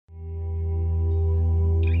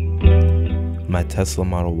my Tesla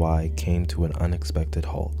Model Y came to an unexpected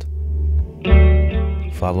halt.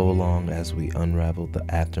 Follow along as we unravel the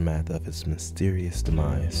aftermath of its mysterious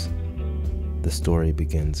demise. The story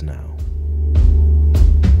begins now.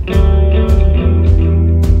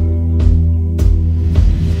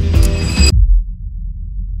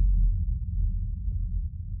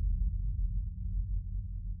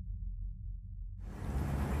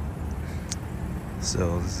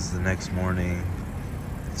 So this is the next morning.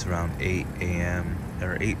 It's around 8 a.m.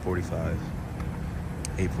 or 8:45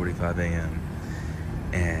 a.m.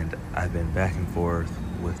 and I've been back and forth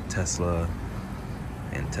with Tesla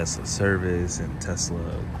and Tesla service and Tesla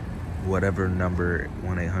whatever number,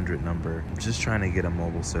 1-800 number. I'm just trying to get a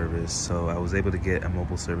mobile service. So I was able to get a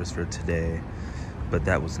mobile service for today, but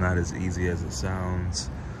that was not as easy as it sounds.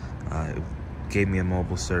 It gave me a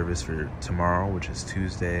mobile service for tomorrow, which is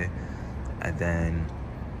Tuesday. I then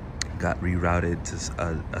got rerouted to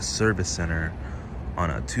a service center on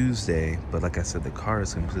a Tuesday, but like I said, the car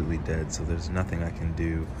is completely dead, so there's nothing I can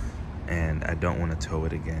do, and I don't want to tow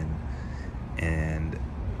it again. And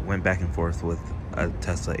went back and forth with a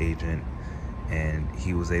Tesla agent, and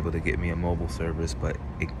he was able to get me a mobile service, but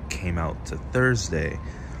it came out to Thursday,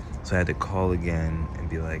 so I had to call again and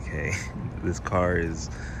be like, hey, this car is,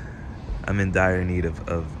 I'm in dire need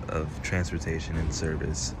of transportation and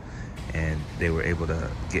service. And they were able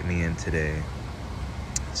to get me in today.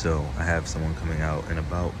 So I have someone coming out in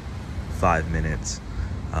about 5 minutes.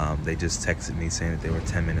 They just texted me saying that they were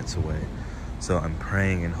 10 minutes away. So I'm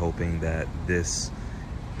praying and hoping that this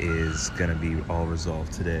is gonna be all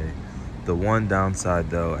resolved today. The one downside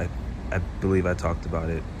though, I believe I talked about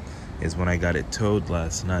it, is when I got it towed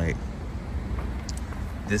last night,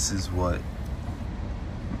 this is what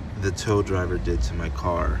the tow driver did to my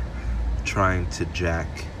car, trying to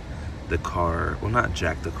jack the car, well, not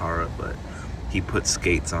jack the car up, but he put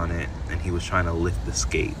skates on it and he was trying to lift the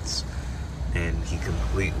skates, and he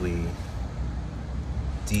completely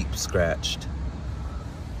deep scratched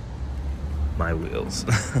my wheels.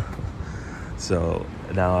 So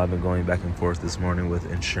now I've been going back and forth this morning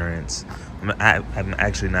with insurance. I'm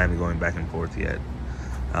actually not even going back and forth yet.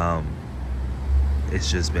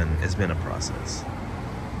 It's been a process.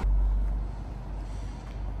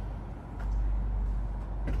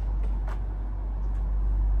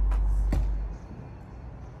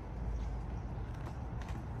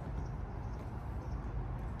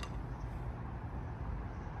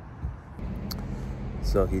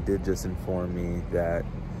 So he did just inform me that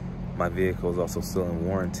my vehicle is also still in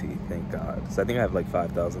warranty, thank God. So I think I have like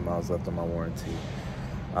 5,000 miles left on my warranty.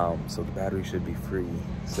 So the battery should be free.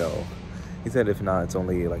 So he said if not, it's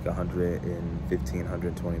only like 115,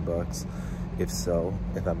 120 bucks. If so,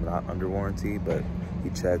 if I'm not under warranty, but he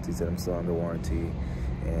checked, he said I'm still under warranty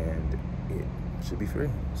and it should be free.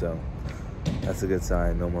 So that's a good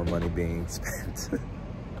sign, no more money being spent.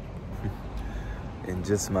 And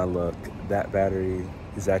just my luck, that battery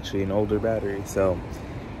is actually an older battery. So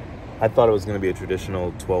I thought it was gonna be a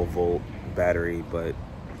traditional 12-volt battery, but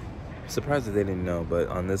I'm surprised that they didn't know. But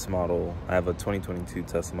on this model, I have a 2022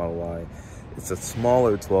 Tesla Model Y. It's a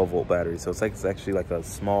smaller 12-volt battery. So it's actually like a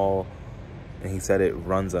small, and he said it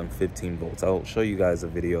runs on 15 volts. I'll show you guys a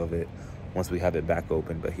video of it once we have it back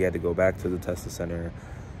open. But he had to go back to the Tesla Center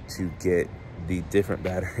to get the different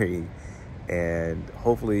battery, and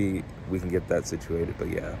hopefully we can get that situated. But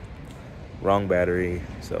yeah, wrong battery,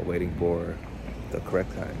 so waiting for the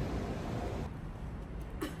correct time.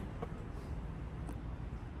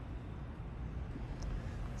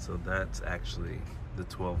 So that's actually the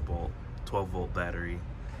 12 volt battery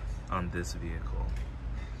on this vehicle.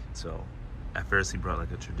 So at first he brought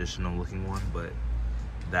like a traditional looking one, but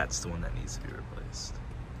that's the one that needs to be replaced.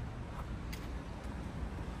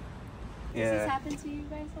 Yeah. Does this happen to you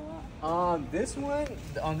guys a lot? This one,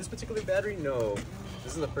 on this particular battery, no.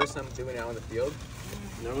 This is the first time doing it out in the field.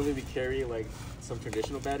 Normally we carry like some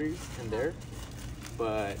traditional batteries in there,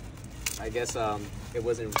 but I guess it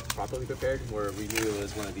wasn't properly prepared where we knew it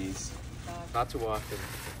was one of these. Not too often.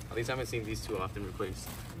 At least I haven't seen these too often replaced.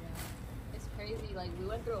 Yeah. It's crazy. Like, we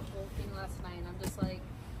went through a whole thing last night and I'm just like,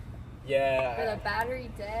 yeah. for the battery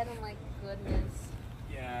dead, I'm like, goodness.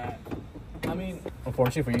 Yeah. I mean,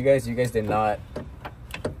 unfortunately for you guys did not.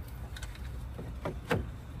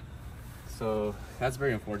 So that's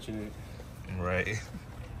very unfortunate. Right.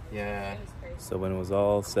 Yeah. So when it was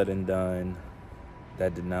all said and done,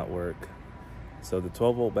 that did not work. So the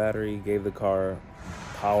 12-volt battery gave the car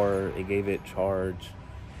power, it gave it charge,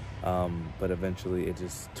 but eventually it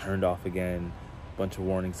just turned off again. A bunch of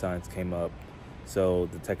warning signs came up. So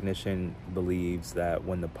the technician believes that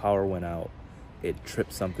when the power went out, it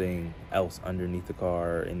tripped something else underneath the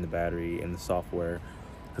car, in the battery, in the software.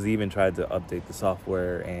 Because he even tried to update the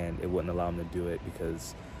software and it wouldn't allow him to do it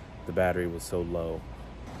because the battery was so low.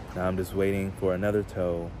 Now I'm just waiting for another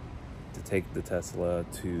tow to take the Tesla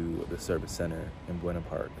to the service center in Buena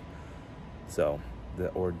Park. So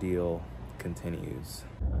the ordeal continues.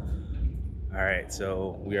 All right,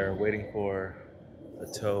 so we are waiting for a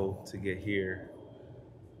tow to get here.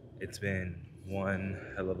 It's been one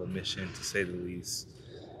hell of a mission, to say the least.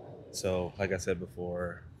 So like I said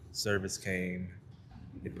before, service came,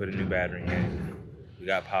 they put a new battery in, we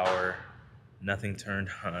got power, nothing turned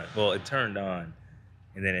on. Well, it turned on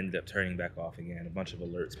and then ended up turning back off again. A bunch of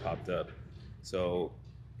alerts popped up. So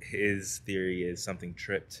his theory is something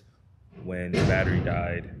tripped when the battery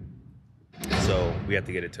died. So we have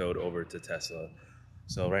to get it towed over to Tesla.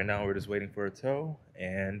 So right now we're just waiting for a tow,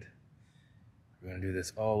 and we're gonna do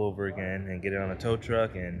this all over again and get it on a tow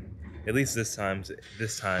truck. And at least this time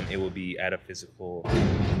it will be at a physical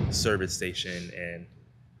service station, and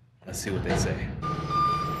let's see what they say.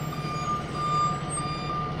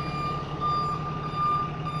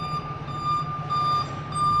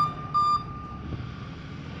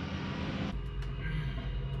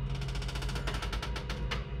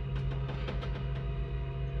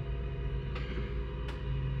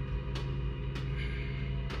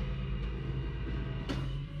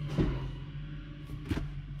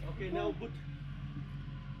 No, but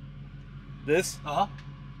This? uh-huh.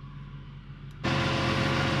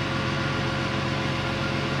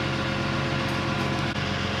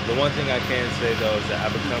 The one thing I can say though is that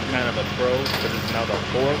I've become kind of a pro, because it's now the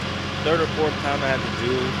third or fourth time I have to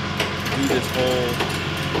do this whole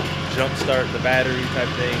jump start the battery type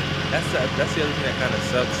thing. That's the other thing that kind of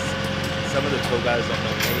sucks. Some of the tow guys don't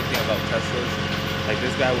know anything about Teslas. Like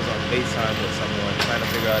this guy was on FaceTime with someone trying to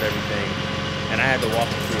figure out everything, and I had to walk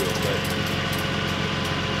him through it. But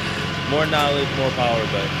more knowledge, more power.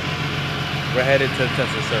 But we're headed to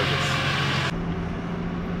Tesla service.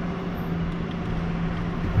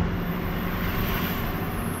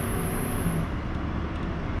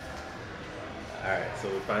 Alright, so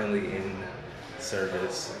we're finally in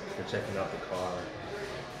service. We're checking out the car.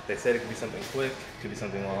 They said it could be something quick, could be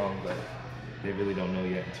something long, but they really don't know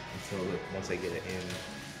yet until once they get it in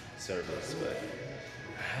service. But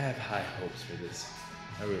I have high hopes for this.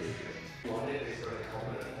 I really do.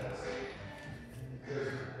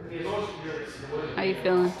 How you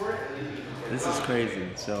feeling? This is crazy.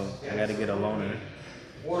 So I gotta get a loaner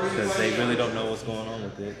because they really don't know what's going on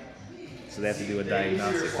with it. So they have to do a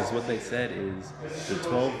diagnostic, because what they said is the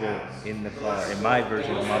 12 volt in the car, in my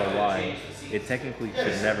version of Model Y, it technically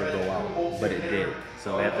should never go out, but it did.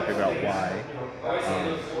 So they have to figure out why.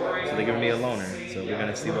 So they're giving me a loaner. So we're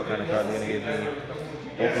gonna see what kind of car they're gonna give me.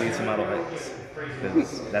 Hopefully it's a Model X,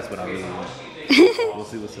 because that's what I really want. We'll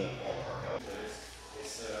see what's up.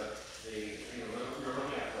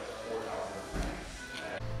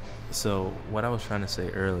 So what I was trying to say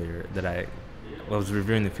earlier, that I was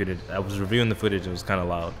reviewing the footage. It was kind of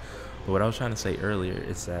loud. But what I was trying to say earlier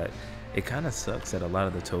is that it kind of sucks that a lot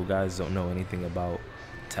of the tow guys don't know anything about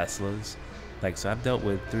Teslas. Like, so I've dealt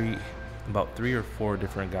with about three or four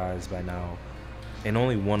different guys by now, and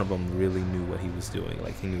only one of them really knew what he was doing.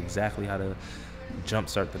 Like, he knew exactly how to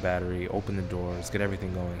jumpstart the battery, open the doors, get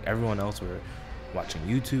everything going. Everyone else were watching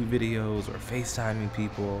YouTube videos or FaceTiming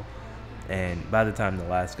people. And by the time the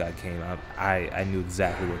last guy came, I knew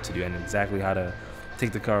exactly what to do. I knew exactly how to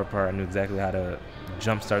take the car apart. I knew exactly how to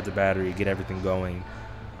jumpstart the battery, get everything going.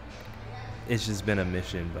 It's just been a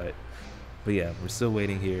mission, but yeah, we're still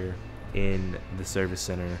waiting here in the service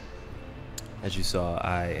center. As you saw,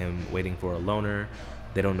 I am waiting for a loaner.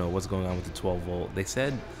 They don't know what's going on with the 12 volt. They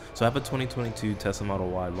said, so I have a 2022 Tesla Model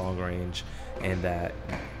Y long range, and that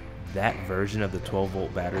version of the 12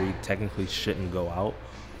 volt battery technically shouldn't go out.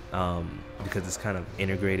 Because it's kind of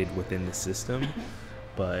integrated within the system,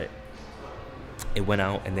 but it went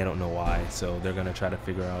out and they don't know why. So they're gonna try to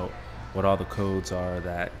figure out what all the codes are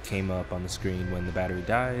that came up on the screen when the battery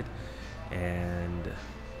died, and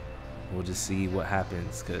we'll just see what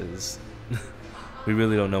happens, because we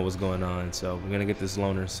really don't know what's going on. So we're gonna get this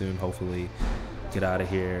loaner soon, hopefully get out of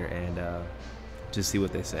here and just see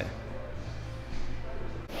what they say.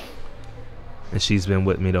 And she's been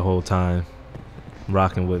with me the whole time,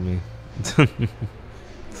 rocking with me. Rocking with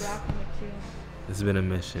you. It's been a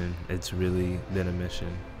mission. It's really been a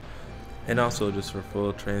mission. And also, just for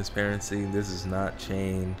full transparency, this does not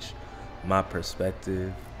change my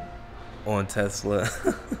perspective on Tesla.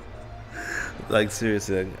 Like,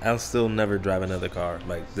 seriously, I'll still never drive another car.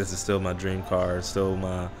 Like, this is still my dream car, still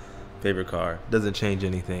my favorite car. Doesn't change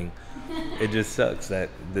anything. It just sucks that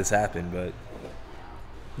this happened, but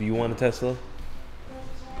Do you want a Tesla?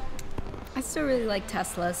 I still really like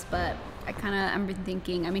Teslas, but I'm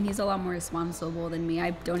thinking, I mean, he's a lot more responsible than me.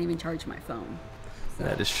 I don't even charge my phone. So.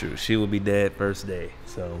 That is true. She will be dead first day,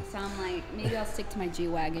 so. So I'm like, maybe I'll stick to my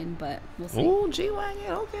G-Wagon, but we'll see. Ooh,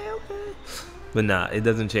 G-Wagon, okay. But nah, it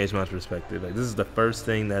doesn't change my perspective. Like, this is the first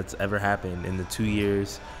thing that's ever happened in the 2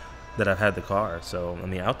 years that I've had the car. So, I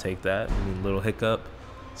mean, I'll take that. I mean, little hiccup.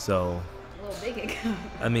 So. A little big hiccup.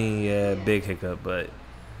 I mean, yeah, big hiccup, but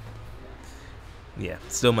yeah,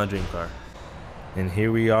 still my dream car. And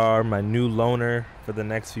here we are, my new loaner for the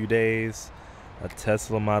next few days, a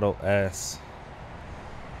Tesla Model S.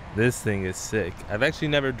 This thing is sick. I've actually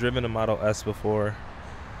never driven a Model S before.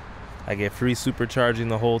 I get free supercharging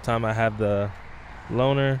the whole time I have the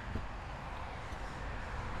loaner.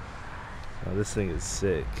 Oh, this thing is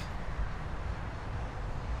sick.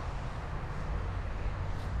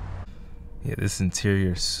 Yeah, this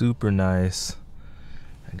interior is super nice.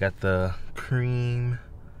 I got the cream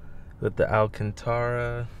with the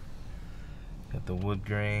Alcantara. Got the wood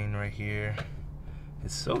grain right here.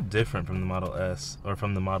 It's so different from the Model S, or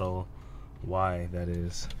from the Model Y, that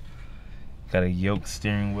is. Got a yoke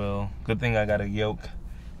steering wheel. Good thing I got a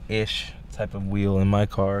yoke-ish type of wheel in my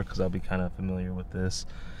car, because I'll be kind of familiar with this.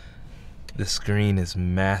 The screen is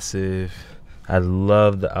massive. I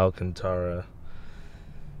love the Alcantara.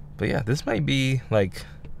 But yeah, this might be like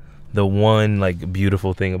the one like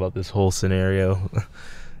beautiful thing about this whole scenario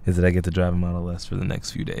is that I get to drive a Model S for the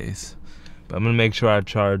next few days. But I'm gonna make sure I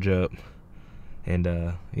charge up, and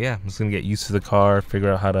yeah, I'm just gonna get used to the car,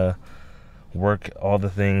 figure out how to work all the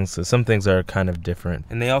things. So some things are kind of different.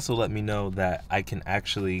 And they also let me know that I can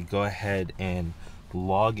actually go ahead and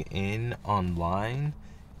log in online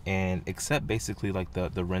and accept basically like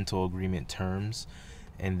the rental agreement terms.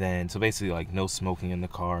 And then, so basically like no smoking in the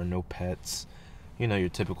car, no pets, you know, your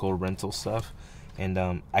typical rental stuff. And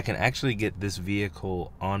I can actually get this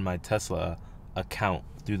vehicle on my Tesla account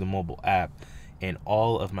through the mobile app, and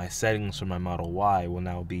all of my settings for my Model Y will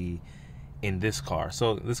now be in this car.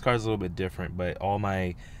 So this car is a little bit different, but all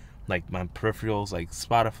my my peripherals like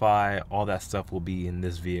Spotify, all that stuff will be in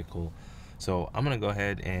this vehicle. So I'm gonna go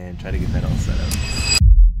ahead and try to get that all set up.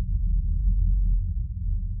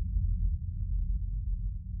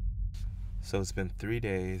 So it's been 3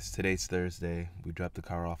 days. Today's Thursday. We dropped the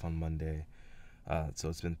car off on Monday. So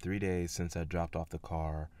it's been 3 days since I dropped off the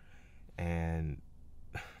car, and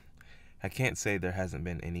I can't say there hasn't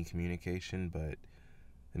been any communication, but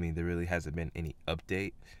I mean, there really hasn't been any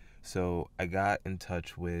update. So I got in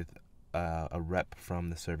touch with a rep from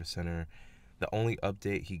the service center. The only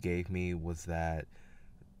update he gave me was that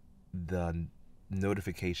the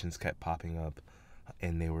notifications kept popping up,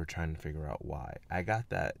 and they were trying to figure out why. I got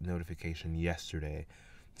that notification yesterday,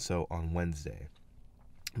 so on Wednesday.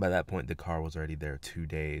 By that point, the car was already there 2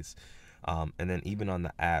 days. And then even on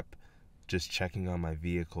the app, just checking on my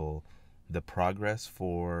vehicle, the progress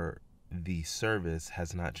for the service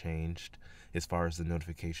has not changed as far as the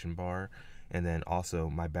notification bar. And then also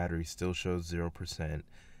my battery still shows 0%,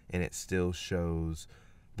 and it still shows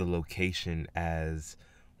the location as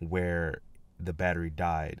where the battery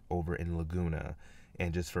died over in Laguna.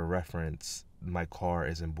 And just for reference, my car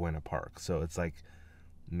is in Buena Park, so it's like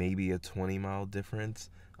maybe a 20-mile difference,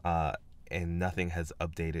 and nothing has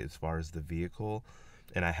updated as far as the vehicle,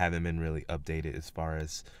 and I haven't been really updated as far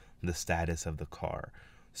as the status of the car.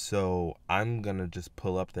 So I'm gonna just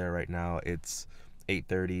pull up there right now. It's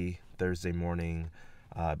 8:30 Thursday morning.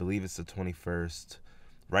 I believe it's the 21st,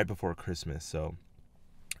 right before Christmas. So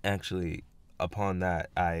actually, upon that,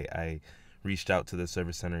 I reached out to the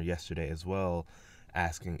service center yesterday as well,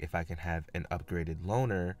 asking if I can have an upgraded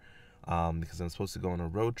loaner, because I'm supposed to go on a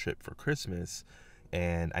road trip for Christmas,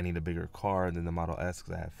 and I need a bigger car than the Model S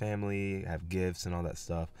because I have family, I have gifts and all that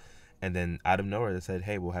stuff. And then out of nowhere, they said,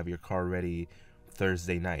 hey, we'll have your car ready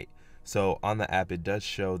Thursday night. So on the app, it does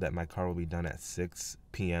show that my car will be done at 6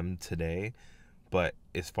 p.m. today, but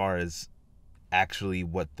as far as actually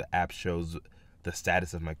what the app shows the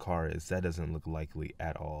status of my car is, that doesn't look likely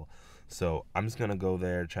at all. So I'm just gonna go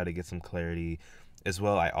there, try to get some clarity. As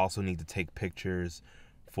well, I also need to take pictures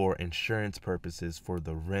for insurance purposes for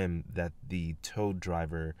the rim that the tow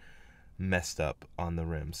driver messed up on the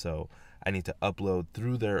rim. So I need to upload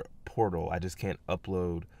through their portal. I just can't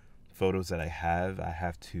upload photos that I have. I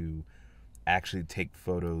have to actually take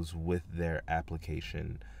photos with their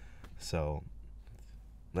application. So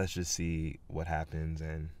let's just see what happens,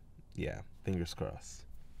 and yeah, fingers crossed.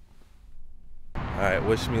 All right,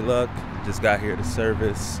 wish me luck. Just got here to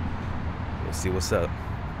service. We'll see what's up.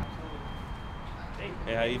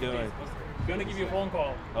 Hey, how you doing? Gonna give you a phone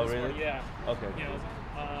call. Oh, really? Yeah. Okay. You know,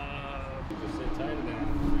 Just sit tight and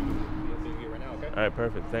then we'll do it right now, okay? All right,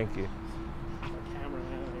 perfect. Thank you.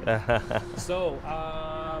 Camera. So,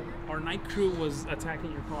 our night crew was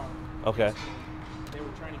attacking your car. Okay. They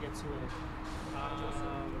were trying to get to it. Let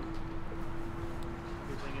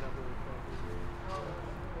me bring it up really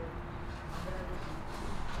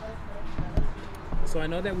quick. So I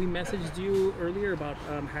know that we messaged you earlier about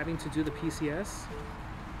having to do the PCS.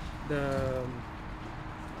 Let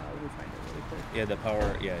me find it really quick. Yeah, the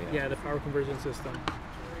power. Yeah, the power conversion system.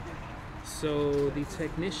 So the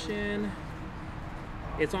technician,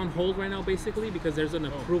 it's on hold right now basically because there's an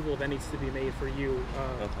approval that needs to be made for you.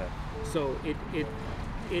 Okay. So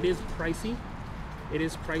it is pricey. It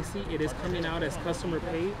is pricey. It is coming out as customer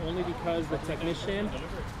pay only because the technician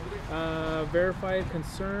verified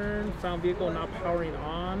concern, found vehicle not powering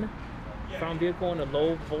on, found vehicle in a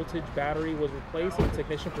low voltage battery was replaced, and the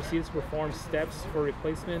technician proceeds to perform steps for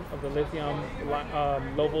replacement of the lithium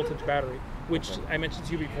low voltage battery, which I mentioned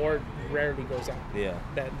to you before rarely goes out. Yeah.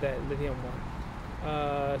 That lithium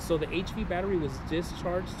one. So the HV battery was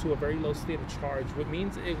discharged to a very low state of charge.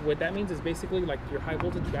 What that means is basically like your high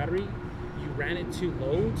voltage battery, you ran it too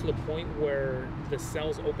low to the point where the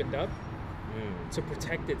cells opened up to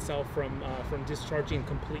protect itself from discharging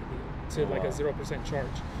completely to like a 0% charge.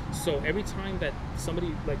 So every time that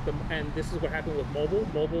somebody and this is what happened with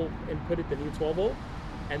mobile inputted the new 12 volt,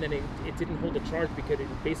 and then it didn't hold the charge because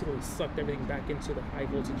it basically sucked everything back into the high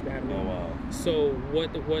voltage battery. Oh wow. So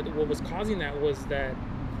what was causing that was that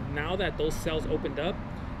now that those cells opened up,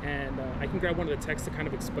 and I can grab one of the texts to kind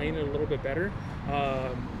of explain it a little bit better.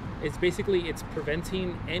 It's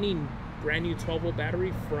preventing any brand new 12 volt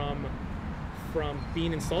battery from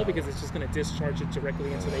being installed because it's just going to discharge it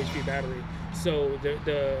directly into the HV battery. So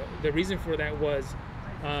the reason for that was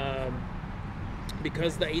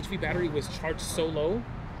because the HV battery was charged so low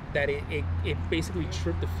that it basically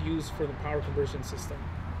tripped the fuse for the power conversion system,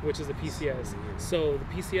 which is the PCS. So the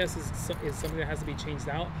PCS is something that has to be changed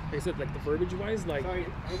out. Like I said, like the verbiage wise, like. Sorry,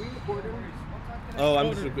 are we recording? Oh,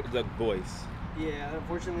 I'm just the voice. Yeah,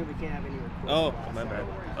 unfortunately we can't have any recording. Oh, my bad.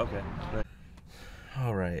 Okay.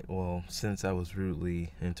 All right. Well, since I was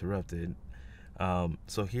rudely interrupted,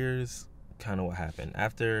 so here's kind of what happened.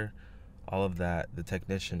 After all of that, the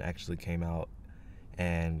technician actually came out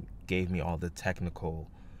and gave me all the technical.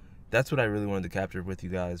 That's what I really wanted to capture with you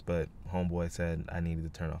guys, but homeboy said I needed to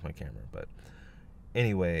turn off my camera. But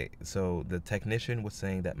anyway, so the technician was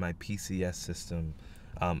saying that my PCS system,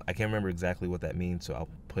 I can't remember exactly what that means, so I'll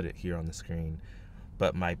put it here on the screen.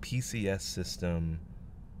 But my PCS system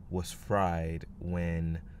was fried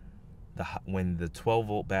when the 12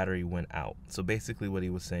 volt battery went out. So basically what he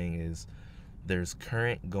was saying is there's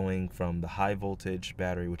current going from the high voltage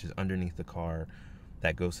battery, which is underneath the car,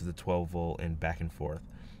 that goes to the 12 volt and back and forth.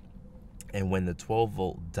 And when the 12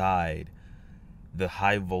 volt died, the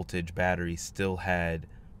high voltage battery still had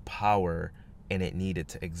power and it needed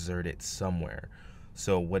to exert it somewhere.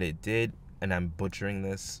 So what it did, and I'm butchering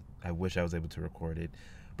this, I wish I was able to record it,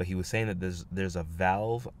 but he was saying that there's a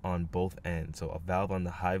valve on both ends. So a valve on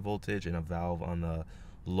the high voltage and a valve on the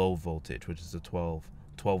low voltage, which is the 12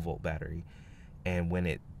 volt battery. And when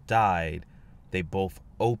it died, they both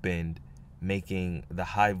opened, making the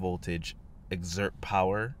high voltage exert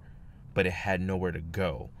power, but it had nowhere to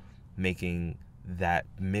go, making that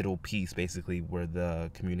middle piece, basically where the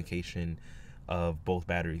communication of both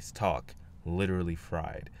batteries talk, literally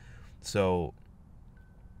fried. So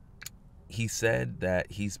he said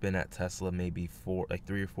that he's been at Tesla maybe 3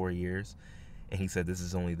 or 4 years, and he said this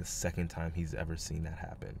is only the second time he's ever seen that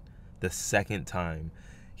happen. The second time.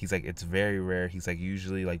 He's like, it's very rare. He's like,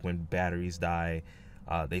 usually like when batteries die,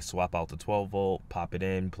 they swap out the 12 volt, pop it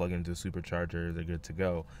in, plug it into a supercharger, they're good to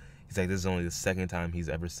go. He's like, this is only the second time he's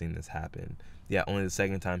ever seen this happen. Yeah, only the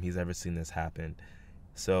second time he's ever seen this happen.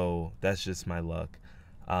 So that's just my luck.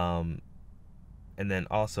 And then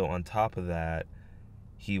also on top of that,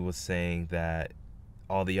 he was saying that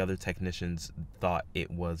all the other technicians thought it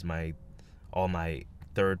was all my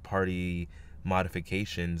third-party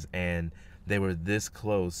modifications, and they were this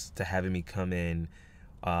close to having me come in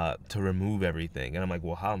to remove everything. And I'm like,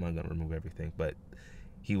 well, how am I going to remove everything? But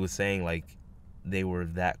he was saying like they were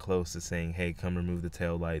that close to saying, hey, come remove the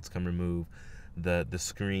tail lights, come remove the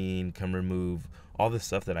screen, come remove all the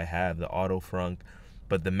stuff that I have, the auto frunk.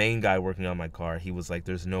 But the main guy working on my car, he was like,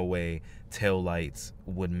 there's no way tail lights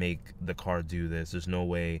would make the car do this. There's no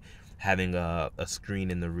way having a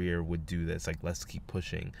screen in the rear would do this. Like, let's keep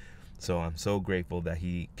pushing. So I'm so grateful that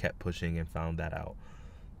he kept pushing and found that out.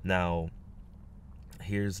 Now,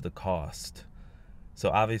 here's the cost. So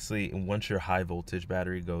obviously, once your high voltage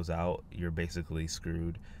battery goes out, you're basically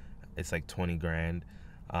screwed. It's like 20 grand.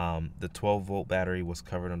 The 12-volt battery was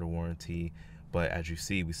covered under warranty, but as you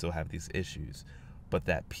see, we still have these issues. But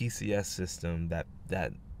that PCS system, that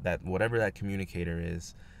whatever that communicator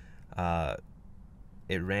is,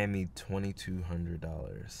 it ran me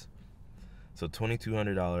 $2,200. So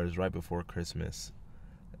 $2,200 right before Christmas.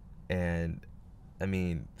 And I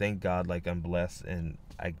mean, thank God, like, I'm blessed and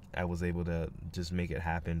I was able to just make it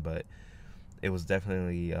happen. But it was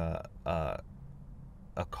definitely a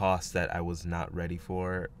cost that I was not ready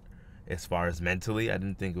for as far as mentally. I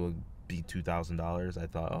didn't think it would be $2,000. I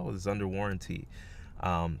thought, oh, it's under warranty.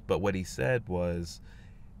 But what he said was,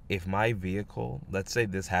 if my vehicle, let's say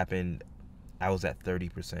this happened, I was at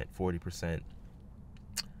 30%, 40%,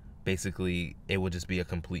 basically it would just be a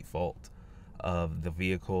complete fault of the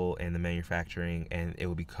vehicle and the manufacturing, and it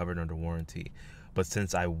would be covered under warranty. But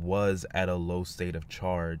since I was at a low state of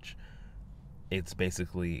charge, it's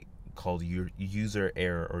basically called user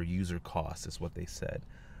error or user cost is what they said.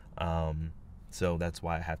 So that's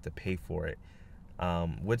why I have to pay for it,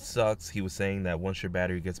 which sucks. He was saying that once your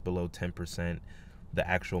battery gets below 10%, the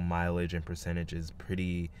actual mileage and percentage is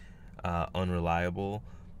pretty unreliable,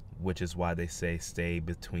 which is why they say stay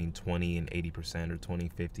between 20 and 80%, or 20,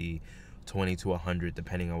 50, 20 to 100,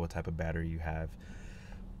 depending on what type of battery you have.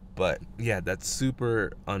 But yeah, that's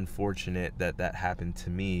super unfortunate that that happened to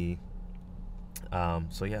me.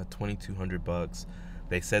 So yeah, $2,200.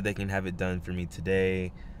 They said they can have it done for me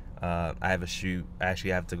today. I have a shoot. I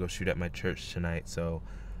actually have to go shoot at my church tonight, so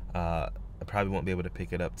I probably won't be able to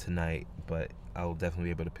pick it up tonight, but I'll definitely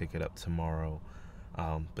be able to pick it up tomorrow.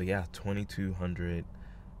 But yeah, $2,200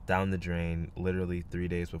 down the drain, literally 3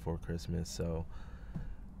 days before Christmas. So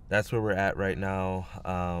that's where we're at right now.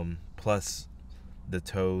 Plus the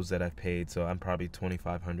tows that I've paid, so I'm probably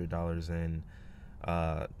 $2,500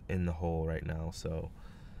 in the hole right now. So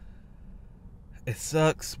it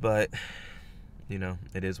sucks, but you know,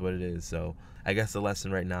 it is what it is. So I guess the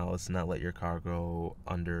lesson right now is to not let your car go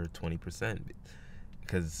under 20%,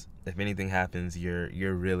 because if anything happens, you're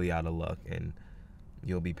really out of luck and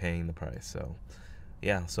you'll be paying the price. So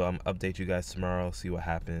yeah, so I'm update you guys tomorrow, see what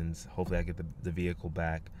happens. Hopefully I get the vehicle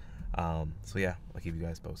back. So yeah, I'll keep you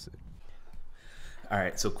guys posted. All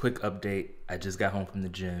right, so quick update. I just got home from the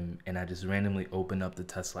gym and I just randomly opened up the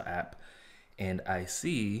Tesla app and I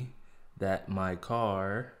see that my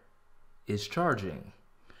car is charging.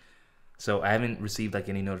 So I haven't received like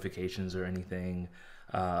any notifications or anything,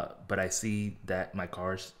 but I see that my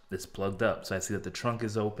car is plugged up. So I see that the trunk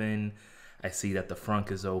is open, I see that the front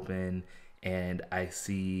is open, and I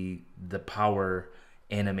see the power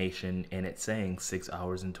animation and it's saying 6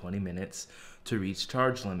 hours and 20 minutes to reach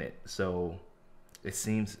charge limit. So it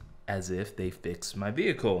seems as if they fixed my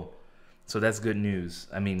vehicle. So that's good news.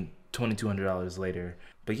 I mean, $2,200 later.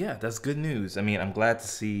 But yeah, that's good news. I mean, I'm glad to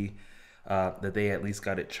see that they at least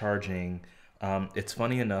got it charging. It's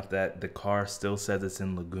funny enough that the car still says it's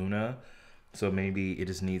in Laguna. So maybe it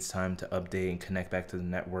just needs time to update and connect back to the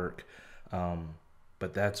network.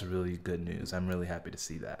 But that's really good news. I'm really happy to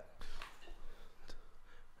see that.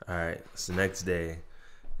 All right, it's the next day,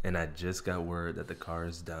 and I just got word that the car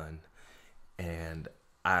is done. And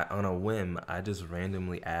on a whim, I just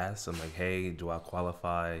randomly asked, I'm like, hey, do I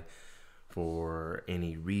qualify for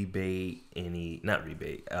any rebate,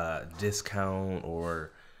 discount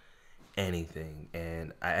or anything?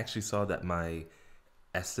 And I actually saw that my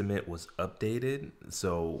estimate was updated.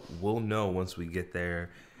 So we'll know once we get there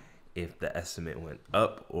if the estimate went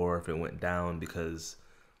up or if it went down, because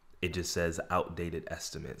it just says outdated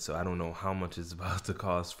estimate. So I don't know how much it's about to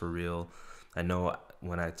cost for real. I know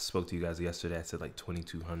when I spoke to you guys yesterday, I said like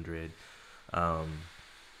 $2,200.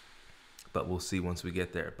 But we'll see once we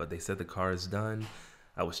get there. But they said the car is done.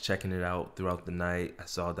 I was checking it out throughout the night. I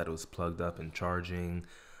saw that it was plugged up and charging.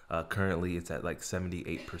 Currently, it's at like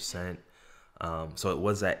 78%. So it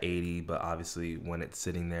was at 80, but obviously when it's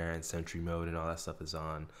sitting there and Sentry mode and all that stuff is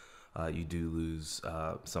on, you do lose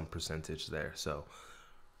some percentage there. So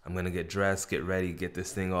I'm going to get dressed, get ready, get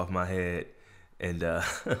this thing off my head, and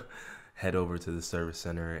head over to the service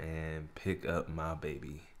center and pick up my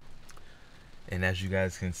baby. And as you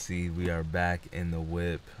guys can see, we are back in the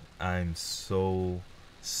whip. I'm so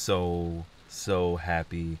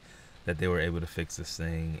happy that they were able to fix this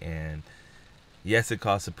thing. And yes, it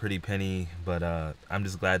cost a pretty penny, but I'm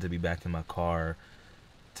just glad to be back in my car.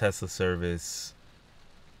 Tesla service,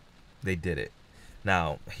 they did it.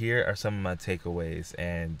 Now, here are some of my takeaways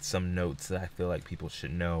and some notes that I feel like people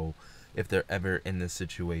should know if they're ever in this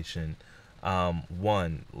situation.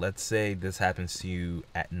 One, let's say this happens to you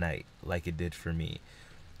at night, like it did for me.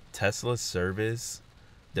 Tesla service,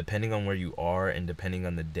 depending on where you are and depending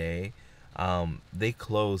on the day, They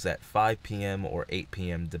close at 5 p.m. or 8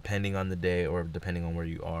 p.m. depending on the day or depending on where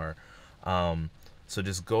you are. So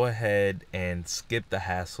just go ahead and skip the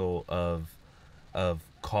hassle of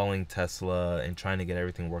calling Tesla and trying to get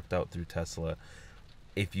everything worked out through Tesla.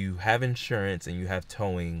 If you have insurance and you have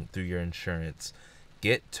towing through your insurance,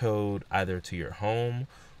 get towed either to your home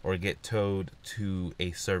or get towed to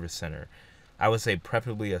a service center. I would say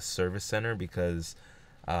preferably a service center because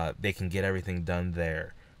they can get everything done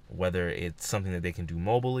there. Whether it's something that they can do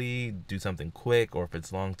mobily, do something quick, or if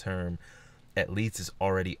it's long term, at least it's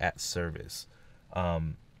already at service.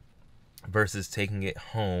 Versus taking it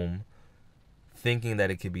home, thinking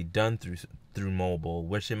that it could be done through mobile,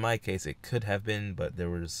 which in my case it could have been, but there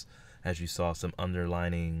was, as you saw, some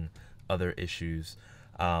underlining other issues.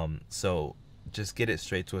 So just get it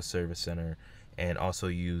straight to a service center, and also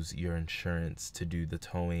use your insurance to do the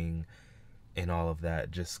towing and all of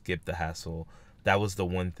that. Just skip the hassle. That was the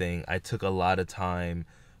one thing. I took a lot of time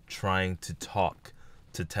trying to talk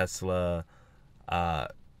to Tesla,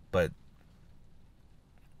 but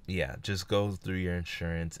yeah, just go through your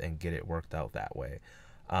insurance and get it worked out that way.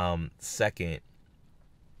 Second,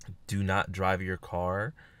 do not drive your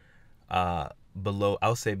car below,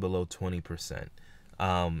 I'll say below 20%.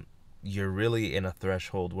 You're really in a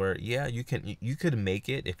threshold where, yeah, you could make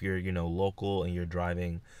it if you're, local and you're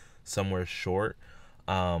driving somewhere short.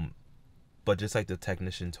 But just like the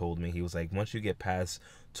technician told me, he was like, once you get past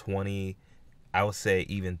 20, I would say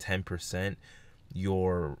even 10%,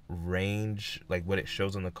 your range, like what it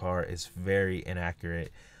shows on the car, is very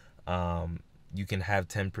inaccurate. You can have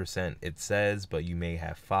 10%, it says, but you may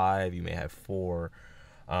have 5, you may have 4.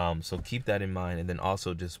 So keep that in mind. And then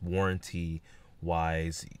also just warranty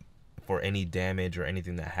wise, for any damage or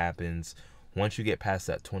anything that happens, once you get past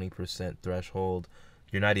that 20% threshold,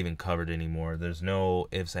 you're not even covered anymore. There's no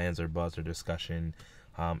ifs, ands, or buts or discussion.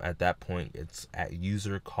 At that point, it's at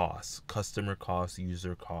user costs, customer costs,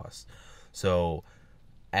 user costs. So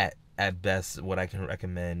at best, what I can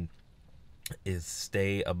recommend is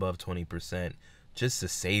stay above 20% just to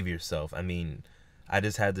save yourself. I mean, I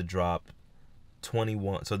just had to drop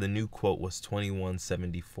 21. So the new quote was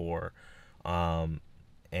 2174,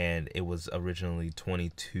 and it was originally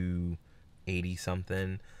 2280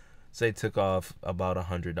 something. So they took off about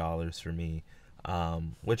 $100 for me,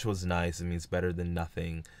 which was nice. I mean, it's better than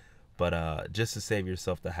nothing. But just to save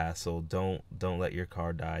yourself the hassle, don't let your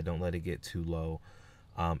car die. Don't let it get too low,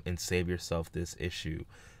 and save yourself this issue.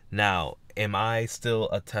 Now, am I still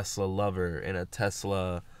a Tesla lover and a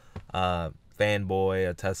Tesla fanboy,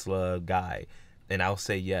 a Tesla guy? And I'll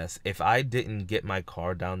say yes. If I didn't get my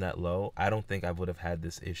car down that low, I don't think I would have had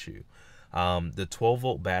this issue. The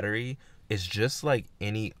 12-volt battery is just like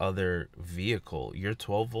any other vehicle. Your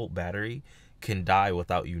 12-volt battery can die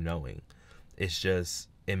without you knowing. It's just,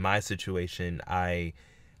 in my situation, I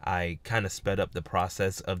kind of sped up the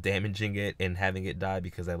process of damaging it and having it die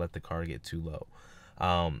because I let the car get too low.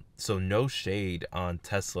 So no shade on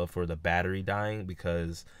Tesla for the battery dying,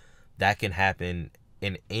 because that can happen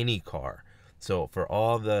in any car. So for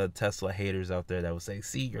all the Tesla haters out there that will say,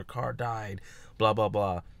 see, your car died, blah, blah,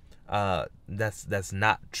 blah. That's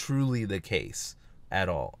not truly the case at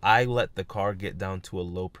all. I let the car get down to a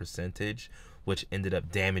low percentage, which ended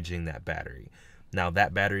up damaging that battery. Now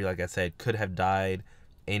that battery, like I said, could have died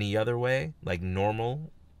any other way, like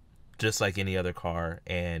normal, just like any other car,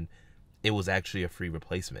 and it was actually a free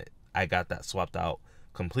replacement. I got that swapped out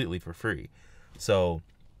completely for free. So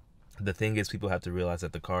the thing is, people have to realize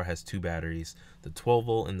that the car has two batteries, the 12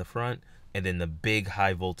 volt in the front and then the big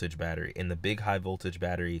high voltage battery. And the big high voltage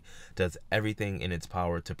battery does everything in its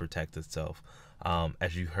power to protect itself.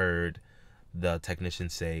 As you heard the technician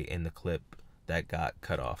say in the clip that got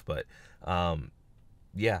cut off. But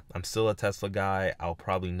yeah, I'm still a Tesla guy. I'll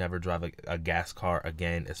probably never drive a gas car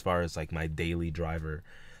again as far as like my daily driver.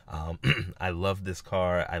 I love this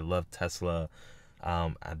car. I love Tesla.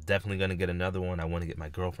 I'm definitely going to get another one. I want to get my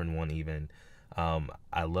girlfriend one even.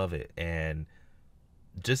 I love it. And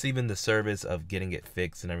just even the service of getting it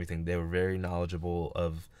fixed and everything, they were very knowledgeable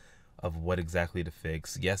of what exactly to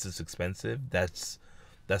fix. Yes, it's expensive. That's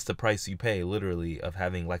the price you pay, literally, of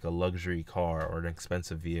having like a luxury car or an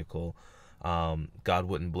expensive vehicle. God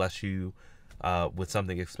wouldn't bless you with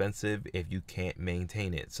something expensive if you can't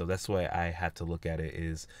maintain it. So that's why I have to look at it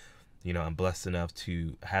is, you know, I'm blessed enough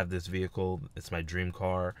to have this vehicle. It's my dream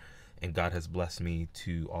car, and God has blessed me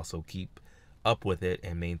to also keep up with it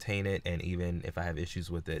and maintain it, and even if I have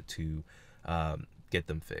issues with it, to get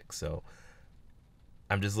them fixed. So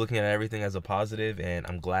I'm just looking at everything as a positive, and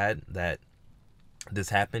I'm glad that this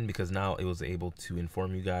happened because now it was able to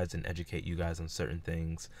inform you guys and educate you guys on certain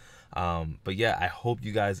things. But yeah, I hope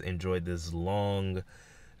you guys enjoyed this long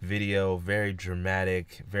video, very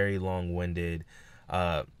dramatic, very long-winded.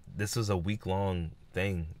 This was a week-long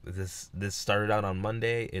thing. This started out on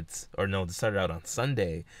Monday. This started out on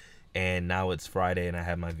Sunday, and now it's Friday, and I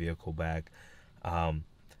have my vehicle back.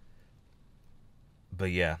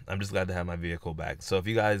 But yeah, I'm just glad to have my vehicle back. So if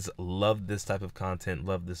you guys love this type of content,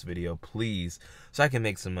 love this video, please, so I can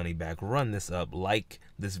make some money back, run this up, like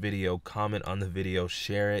this video, comment on the video,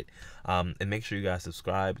 share it, and make sure you guys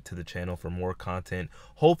subscribe to the channel for more content.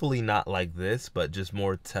 Hopefully not like this, but just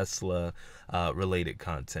more Tesla related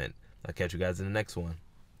content. I'll catch you guys in the next one.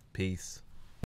 Peace.